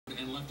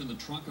in the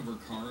trunk of her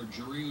car. A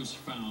jury was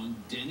found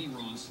Denny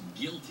Ross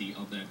guilty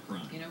of that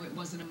crime. You know, it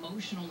was an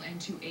emotional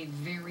end to a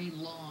very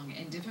long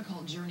and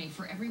difficult journey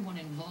for everyone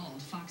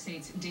involved. Fox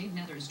 8's Dave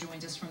Nethers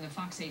joins us from the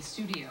Fox 8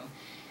 studio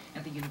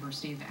at the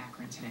University of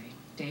Akron today.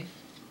 Dave?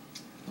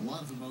 A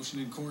lot of emotion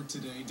in court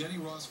today. Denny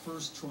Ross'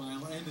 first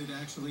trial ended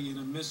actually in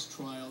a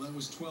mistrial. That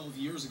was 12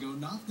 years ago.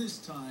 Not this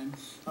time.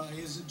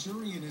 His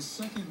jury in his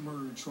second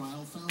murder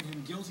trial found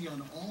him guilty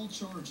on all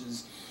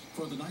charges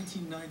for the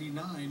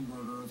 1999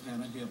 murder of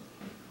Hannah Hill.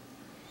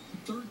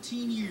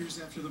 13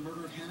 years after the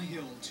murder of Hannah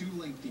Hill, 2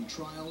 lengthy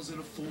trials and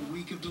a full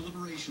week of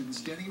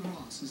deliberations, Denny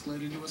Ross is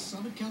led into a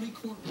Summit County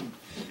courtroom,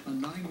 a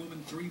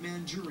 9-woman,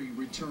 3-man jury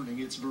returning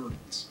its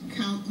verdicts.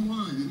 Count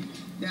 1,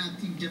 that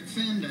the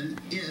defendant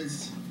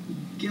is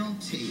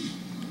guilty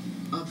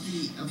of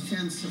the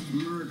offense of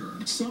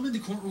murder. Some in the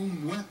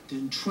courtroom wept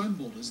and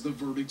trembled as the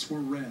verdicts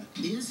were read.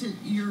 Is it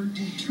your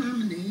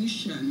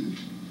determination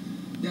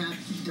that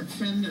the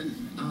defendant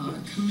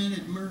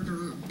committed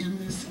murder in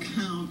this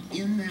count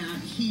in that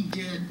he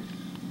did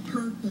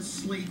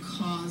purposely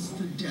cause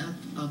the death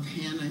of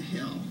Hannah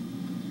Hill?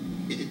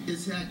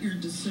 Is that your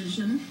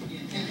decision?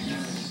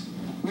 Yes.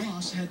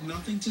 Ross had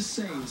nothing to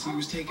say as he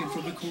was taken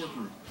from the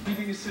courtroom.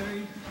 Anything to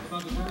say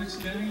about the verdicts,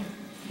 Denny?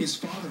 His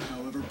father,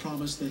 however,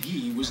 promised that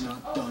he was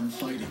not done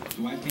fighting.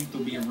 Do I think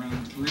there'll be a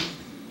round 3?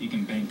 You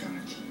can bank on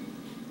it.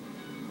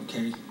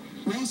 Okay?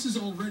 Ross is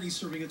already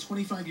serving a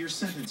 25-year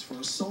sentence for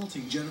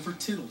assaulting Jennifer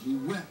Tittle, who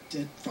wept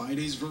at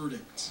Friday's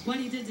verdict. What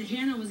he did to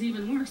Hannah was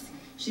even worse.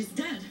 She's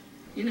dead.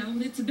 You know,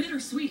 it's a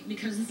bittersweet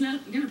because it's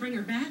not going to bring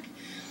her back,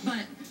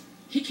 but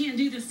he can't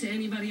do this to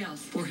anybody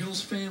else. For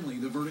Hill's family,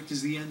 the verdict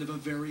is the end of a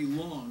very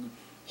long,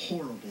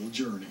 horrible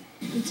journey.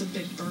 It's a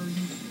big burden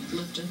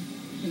lifted,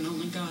 and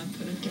only God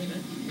could have did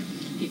it.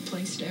 He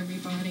placed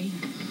everybody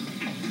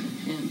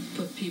and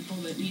put people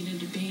that needed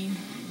to be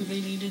who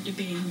they needed to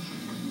be,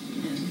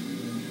 and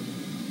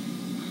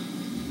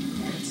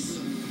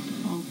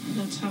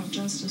that's how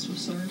justice was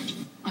served.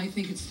 I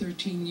think it's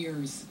 13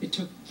 years. It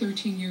took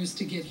 13 years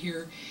to get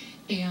here,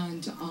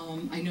 and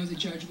I know the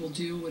judge will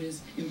do what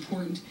is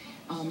important.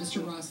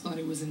 Mr. Ross thought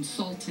it was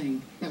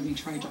insulting that we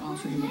tried to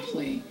offer him a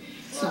plea.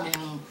 So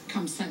now,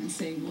 come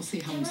sentencing, we'll see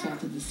how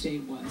insulted the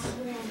state was.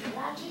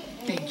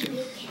 Thank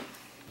you.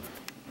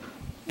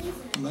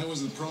 That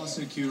was the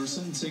prosecutor.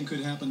 Sentencing could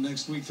happen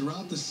next week.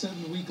 Throughout the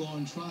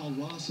 7-week-long trial,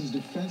 Ross's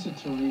defense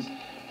attorneys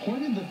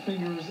pointed the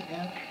fingers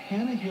at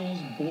Hannah Hill's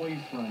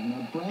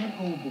boyfriend, Brad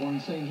Oborn,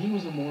 saying he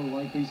was a more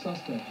likely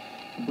suspect.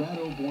 Brad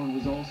Oborn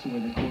was also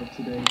in the court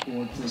today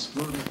for this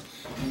verdict,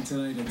 and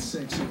tonight at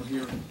 6 you'll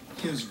hear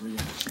his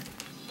reaction.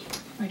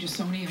 Just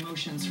so many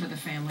emotions for the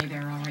family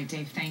there. All right,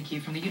 Dave, thank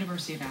you. From the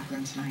University of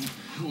Akron tonight.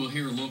 We'll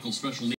hear local special